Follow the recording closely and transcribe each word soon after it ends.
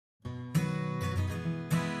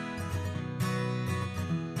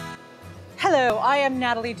Hello, I am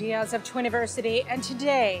Natalie Diaz of Twiniversity, and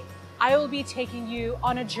today I will be taking you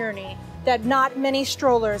on a journey that not many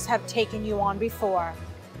strollers have taken you on before.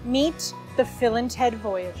 Meet the Phil&Teds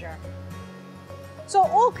Voyager. So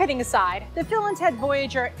all kidding aside, the Phil&Teds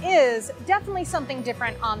Voyager is definitely something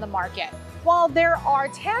different on the market. While there are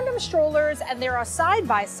tandem strollers and there are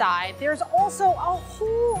side-by-side, there's also a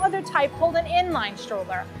whole other type called an inline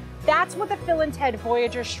stroller. That's what the Phil&Teds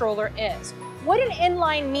Voyager Stroller is. What an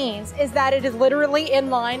inline means is that it is literally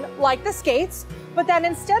inline like the skates, but that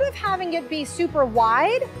instead of having it be super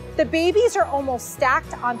wide, the babies are almost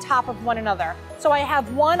stacked on top of one another. So I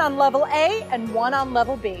have one on level A and one on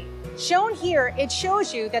level B. Shown here, it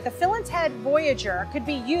shows you that the Phil&Teds Voyager could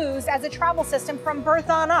be used as a travel system from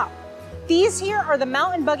birth on up. These here are the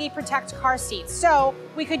Mountain Buggy Protect car seats. So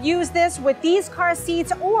we could use this with these car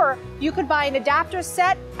seats, or you could buy an adapter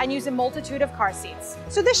set and use a multitude of car seats.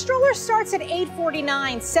 So this stroller starts at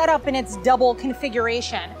 $849, set up in its double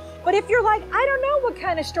configuration. But if you're like, I don't know what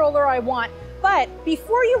kind of stroller I want, but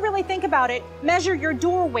before you really think about it, measure your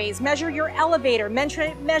doorways, measure your elevator,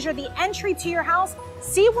 measure the entry to your house,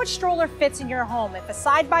 see which stroller fits in your home. If a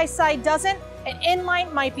side-by-side doesn't, an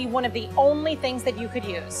inline might be one of the only things that you could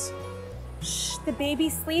use. Shh, the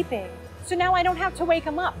baby's sleeping. So now I don't have to wake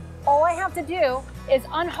him up. All I have to do is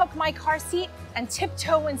unhook my car seat and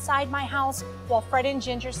tiptoe inside my house while Fred and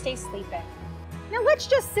Ginger stay sleeping. Now let's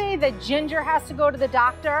just say that Ginger has to go to the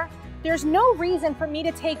doctor. There's no reason for me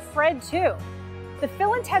to take Fred too. The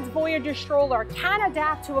Phil&Teds Voyager Stroller can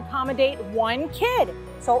adapt to accommodate one kid.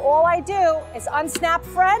 So all I do is unsnap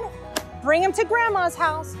Fred, bring him to Grandma's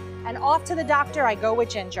house, and off to the doctor I go with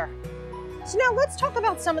Ginger. So now let's talk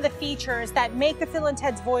about some of the features that make the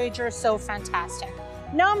Phil&Teds Voyager so fantastic.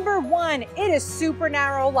 Number one, it is super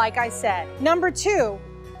narrow, like I said. Number two,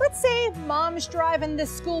 let's say mom's driving this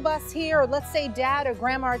school bus here, or let's say dad or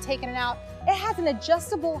grandma are taking it out. It has an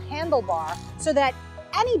adjustable handlebar so that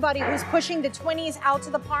anybody who's pushing the Twinnies out to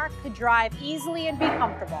the park could drive easily and be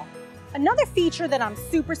comfortable. Another feature that I'm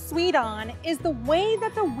super sweet on is the way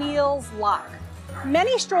that the wheels lock.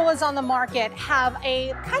 Many strollers on the market have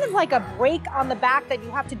a kind of like a brake on the back that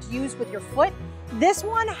you have to use with your foot. This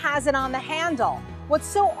one has it on the handle. What's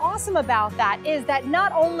so awesome about that is that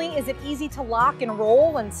not only is it easy to lock and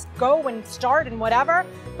roll and go and start and whatever,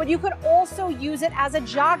 but you could also use it as a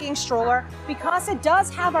jogging stroller because it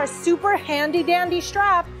does have our super handy dandy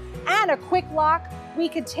strap and a quick lock. We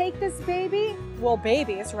could take this baby, well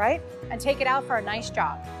babies, right? And take it out for a nice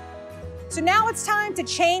jog. So now it's time to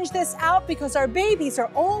change this out because our babies are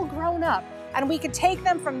all grown up and we could take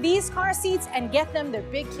them from these car seats and get them their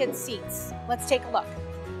big kid seats. Let's take a look.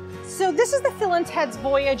 So this is the Phil&Teds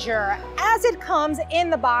Voyager as it comes in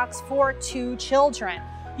the box for 2 children.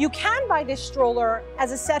 You can buy this stroller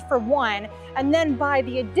as a set for 1 and then buy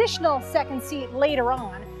the additional second seat later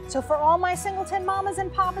on. So for all my singleton mamas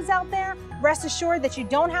and papas out there, rest assured that you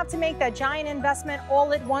don't have to make that giant investment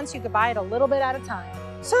all at once. You could buy it a little bit at a time.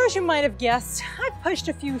 So as you might have guessed, I've pushed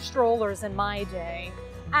a few strollers in my day,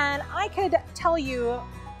 and I could tell you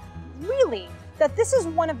really that this is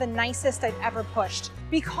one of the nicest I've ever pushed.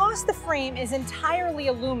 Because the frame is entirely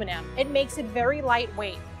aluminum, it makes it very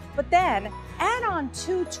lightweight. But then add on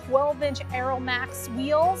 2 12-inch Aeromax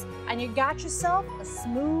wheels and you got yourself a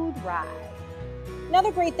smooth ride.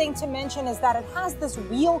 Another great thing to mention is that it has this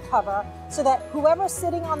wheel cover so that whoever's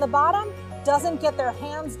sitting on the bottom doesn't get their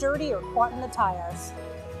hands dirty or caught in the tires.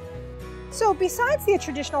 So besides the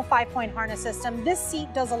traditional 5-point harness system, this seat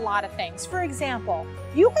does a lot of things. For example,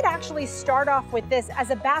 you could actually start off with this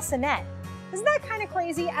as a bassinet. Isn't that kind of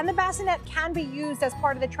crazy? And the bassinet can be used as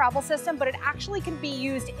part of the travel system, but it actually can be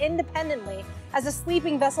used independently as a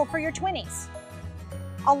sleeping vessel for your Twinnies.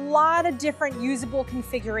 A lot of different usable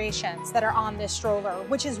configurations that are on this stroller,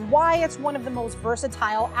 which is why it's one of the most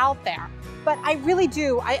versatile out there. But I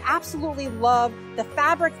absolutely love the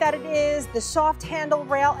fabric that it is, the soft handle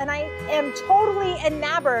rail, and I am totally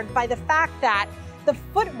enamored by the fact that the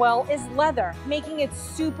footwell is leather, making it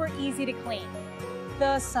super easy to clean.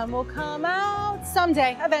 The sun will come out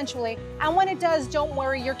someday, eventually, and when it does, don't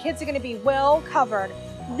worry, your kids are gonna be well covered.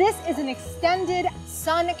 This is an extended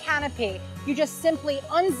sun canopy. You just simply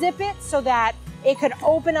unzip it so that it could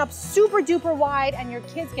open up super duper wide and your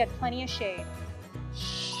kids get plenty of shade.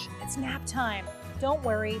 Shh, it's nap time. Don't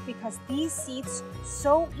worry, because these seats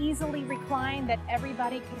so easily recline that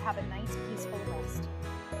everybody could have a nice peaceful rest.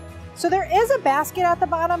 So there is a basket at the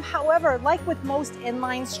bottom. However, like with most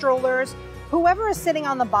inline strollers, whoever is sitting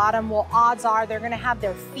on the bottom, well, odds are they're gonna have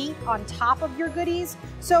their feet on top of your goodies.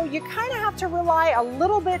 So you kind of have to rely a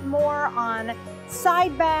little bit more on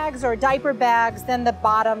side bags or diaper bags than the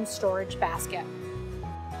bottom storage basket.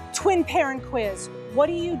 Twin parent quiz. What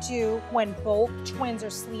do you do when both twins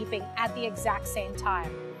are sleeping at the exact same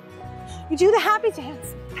time? You do the happy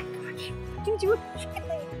dance. Oh my gosh, you do it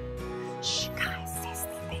quietly. Shh, guys, stay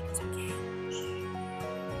sleeping, it's okay.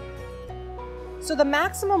 So the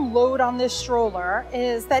maximum load on this stroller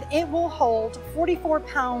is that it will hold 44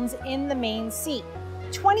 pounds in the main seat,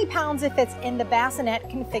 20 pounds if it's in the bassinet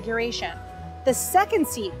configuration. The second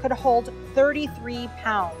seat could hold 33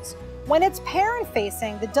 pounds. When it's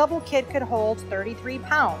parent-facing, the double kit could hold 33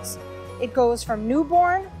 pounds. It goes from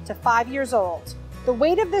newborn to 5 years old. The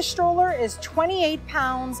weight of this stroller is 28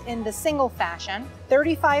 pounds in the single fashion,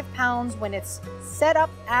 35 pounds when it's set up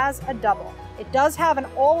as a double. It does have an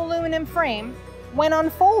all-aluminum frame. When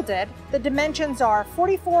unfolded, the dimensions are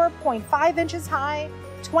 44.5 inches high,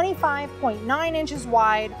 25.9 inches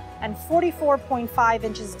wide, and 44.5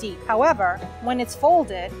 inches deep. However, when it's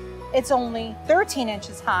folded, it's only 13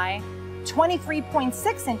 inches high,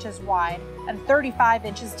 23.6 inches wide, and 35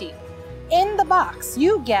 inches deep. In the box,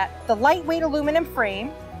 you get the lightweight aluminum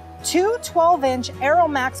frame, two 12-inch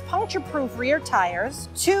Aeromax puncture-proof rear tires,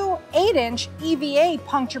 two 8-inch EVA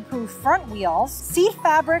puncture-proof front wheels, seat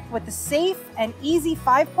fabric with the safe and easy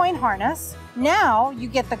 5-point harness. Now you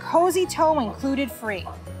get the cozy tow included free.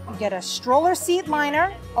 You get a stroller seat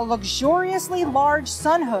liner, a luxuriously large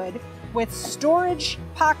sun hood with storage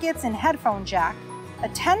pockets and headphone jack, a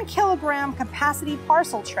 10-kilogram capacity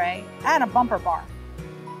parcel tray, and a bumper bar.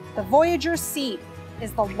 The Voyager seat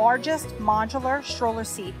is the largest modular stroller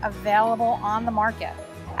seat available on the market.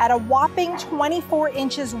 At a whopping 24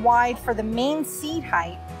 inches wide for the main seat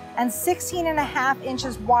height and 16.5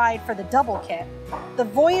 inches wide for the double kit, the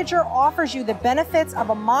Voyager offers you the benefits of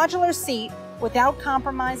a modular seat without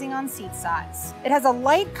compromising on seat size. It has a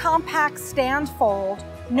light, compact stand fold.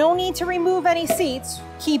 No need to remove any seats.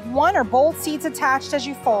 Keep one or both seats attached as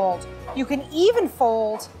you fold. You can even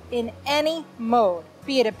fold in any mode,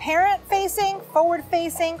 be it a parent-facing,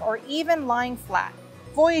 forward-facing, or even lying flat.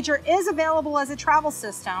 Voyager is available as a travel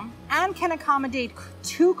system and can accommodate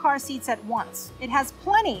 2 car seats at once. It has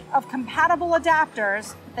plenty of compatible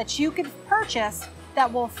adapters that you could purchase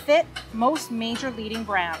that will fit most major leading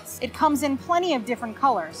brands. It comes in plenty of different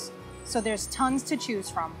colors, so there's tons to choose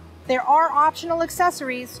from. There are optional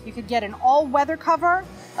accessories. You could get an all-weather cover,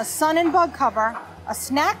 a sun and bug cover, a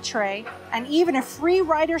snack tray, and even a free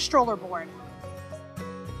rider stroller board.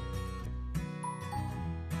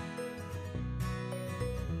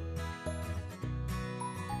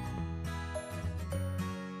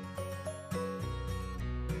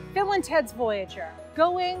 Phil&Teds Voyager,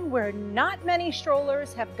 going where not many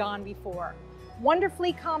strollers have gone before.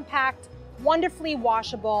 Wonderfully compact, wonderfully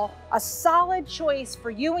washable, a solid choice for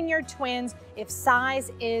you and your twins if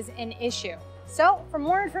size is an issue. So for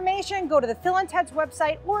more information, go to the Phil&Teds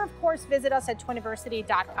website, or of course visit us at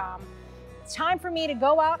Twiniversity.com. It's time for me to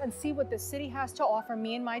go out and see what the city has to offer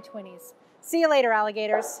me and my twinnies. See you later,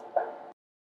 alligators.